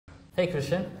Hey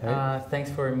Christian, Hey. thanks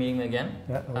for meeting me again.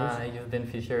 Yeah, no worries. You've been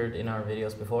featured in our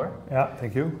videos before. Yeah,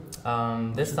 thank you.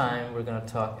 This time we're going to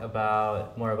talk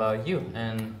more about you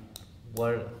and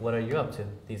what are you up to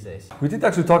these days? We did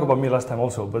actually talk about me last time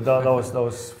also, but that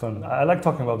was fun. I like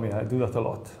talking about me. I do that a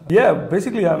lot. Yeah,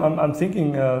 basically I'm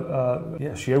thinking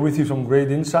share with you some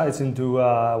great insights into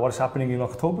what's happening in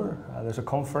October. There's a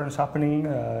conference happening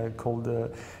called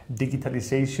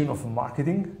Digitalization of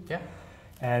Marketing. Yeah.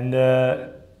 And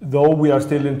though we are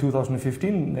still in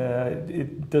 2015,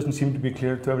 it doesn't seem to be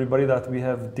clear to everybody that we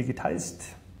have digitized.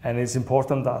 And it's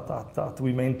important that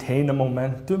we maintain a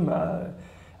momentum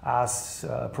as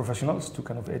professionals to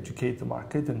kind of educate the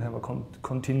market and have a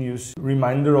continuous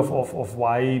reminder of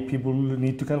why people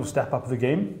need to kind of step up the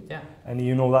game. Yeah. And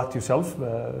you know that yourself.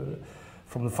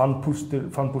 From the fun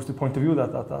booster point of view,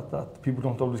 that people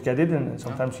don't always get it, and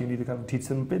sometimes you need to kind of teach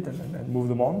them a bit and move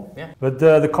them on. Yeah. But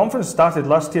the conference started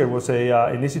last year was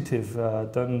a initiative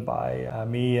done by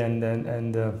me and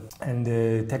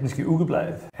Tekniske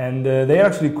Ugeblad, and they're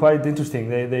actually quite interesting.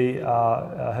 They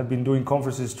have been doing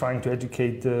conferences trying to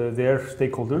educate their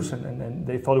stakeholders, and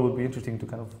they thought it would be interesting to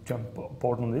kind of jump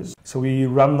aboard on this. So we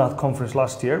ran that conference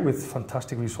last year with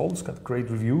fantastic results, got great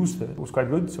reviews. It was quite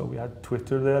good. So we had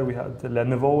Twitter there, we had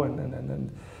Lenovo and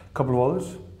a couple of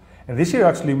others. And this year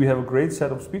actually we have a great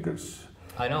set of speakers.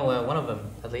 I know one of them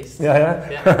at least. Yeah.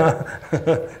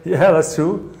 Yeah, that's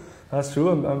true.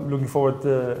 I'm looking forward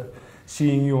to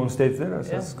seeing you on stage there.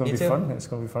 It's going to be fun. It's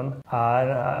going to be fun.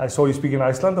 I saw you speak in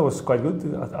Iceland. That was quite good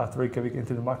at Reykjavik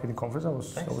Internet Marketing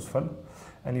Conference. That was fun.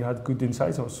 And you had good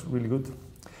insights. That was really good.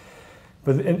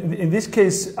 But in this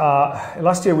case,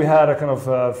 last year we had a kind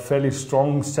of fairly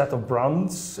strong set of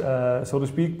brands, so to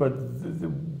speak, but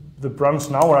the brands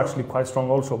now are actually quite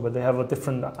strong also, but they have a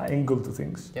different angle to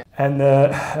things. Yeah. And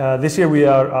this year we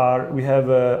have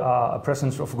a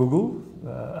presence of Google,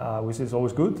 which is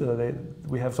always good.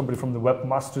 We have somebody from the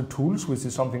Webmaster Tools, which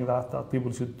is something that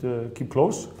people should keep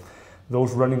close.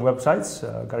 Those running websites,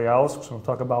 Gary Al's going to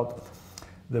talk about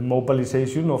the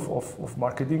mobilization of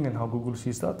marketing and how Google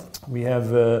sees that. We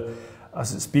have a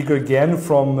speaker again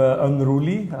from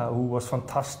Unruly, who was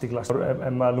fantastic last year.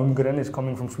 Emma Lundgren is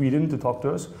coming from Sweden to talk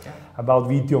to us about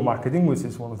video marketing, which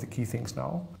is one of the key things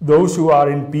now. Those who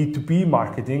are in B2B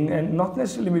marketing, and not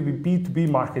necessarily maybe B2B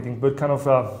marketing, but kind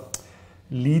of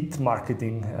lead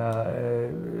marketing,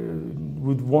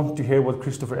 would want to hear what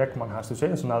Christopher Ekman has to say.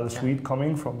 There's another Swede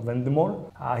coming from Vendemore.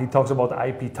 He talks about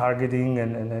IP targeting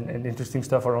and interesting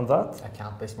stuff around that.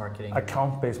 Account-based marketing.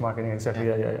 Account-based marketing, exactly,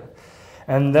 yeah.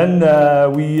 And then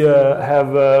we have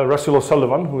Russell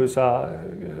O'Sullivan, who is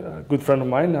a good friend of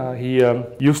mine. He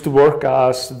used to work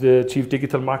as the Chief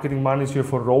Digital Marketing Manager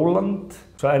for Roland.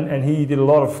 And he did a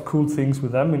lot of cool things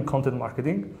with them in content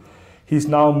marketing. He's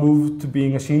now moved to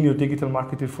being a senior digital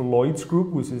marketer for Lloyds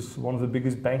Group, which is one of the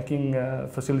biggest banking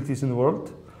facilities in the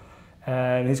world.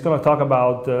 And he's going to talk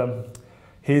about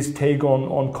his take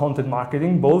on content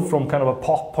marketing, both from kind of a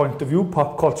pop point of view,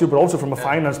 pop culture, but also from a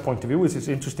finance point of view, which is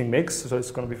an interesting mix. So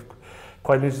it's going to be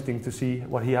quite interesting to see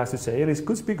what he has to say. And he's a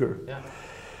good speaker. Yeah.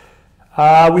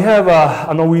 We have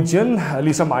a Norwegian,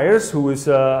 Lisa Myers, who is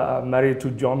married to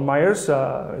John Myers.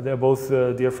 They're both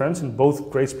dear friends and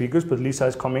both great speakers, but Lisa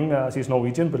is coming. She's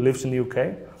Norwegian but lives in the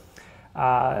UK.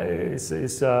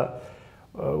 Is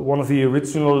one of the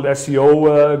original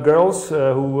SEO girls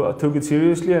who took it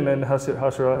seriously and then has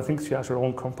her, I think she has her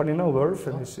own company now, Verve,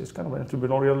 and is kind of an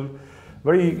entrepreneurial,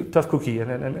 very tough cookie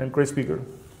and great speaker.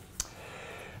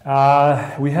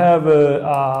 We have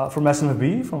from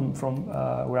SMFB, from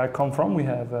where I come from, we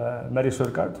have Mary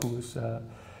Sørgaard, who is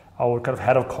our kind of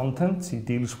head of content. He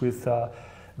deals with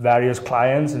various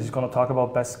clients, and he's going to talk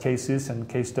about best cases and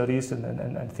case studies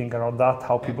and think around that,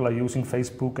 how people are using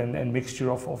Facebook and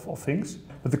mixture of things.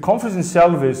 But the conference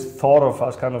itself is thought of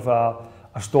as kind of a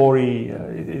story.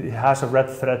 It has a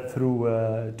red thread through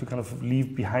to kind of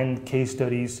leave behind case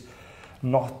studies,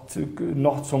 not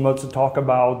so much to talk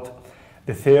about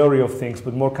the theory of things,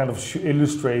 but more kind of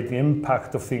illustrate the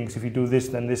impact of things. If you do this,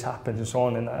 then this happens, and so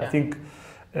on. And I think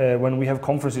when we have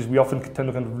conferences, we often tend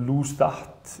to kind of lose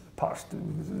that part.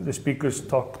 The speakers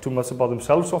talk too much about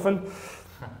themselves often,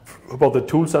 about the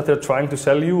tools that they're trying to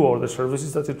sell you or the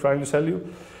services that they're trying to sell you.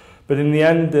 But in the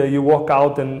end, you walk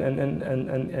out and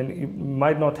you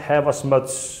might not have as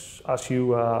much as you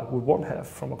would want to have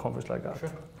from a conference like that.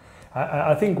 Sure.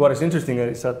 I think what is interesting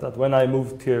is that when I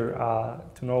moved here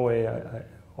to Norway, I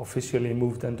officially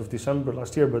moved end of December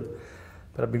last year, but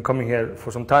I've been coming here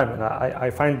for some time, and I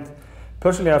find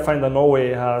that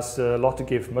Norway has a lot to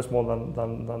give, much more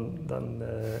than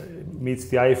meets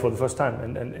the eye for the first time,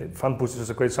 and FunBoost is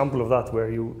a great example of that,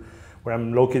 where where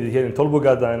I'm located here in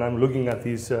Tolbugata, and I'm looking at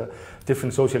these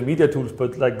different social media tools.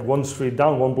 But like one street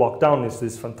down, one block down, is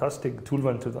this fantastic tool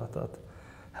venture that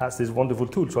has this wonderful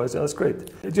tool. So that's great.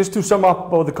 Just to sum up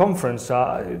about the conference,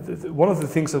 one of the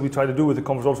things that we try to do with the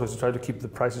conference also is to try to keep the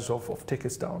prices of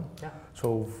tickets down. Yeah.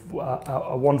 So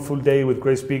a one full day with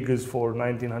great speakers for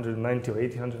 1,990 or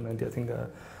 1,890, I think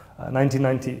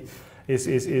 1,990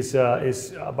 is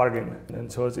a bargain.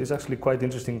 And so it's actually quite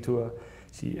interesting to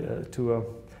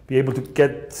be able to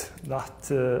get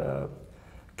that.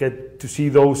 Get to see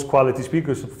those quality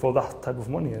speakers for that type of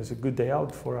money. It's a good day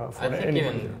out for anyone. I think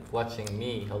even watching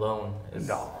me alone is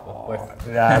worth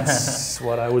it. That's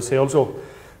what I would say also.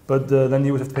 But then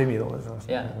you would have to pay me though.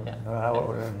 Yeah.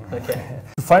 Okay.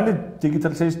 To find the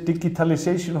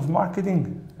digitalization of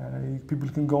marketing, people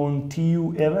can go on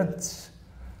TU events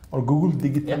or Google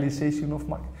digitalization of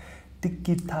marketing.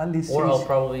 Digitalization. Or I'll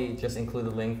probably just include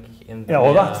the link in the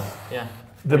yeah.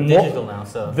 We're digital now,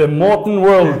 so the modern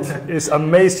world is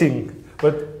amazing.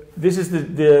 But this is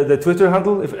the Twitter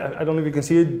handle. I don't know if you can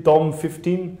see it,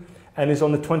 Dom15, and it's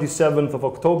on the 27th of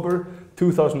October,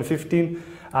 2015.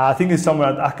 I think it's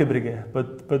somewhere at Akebrygge,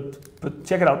 but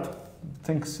check it out.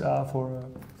 Thanks for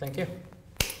thank you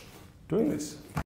doing this.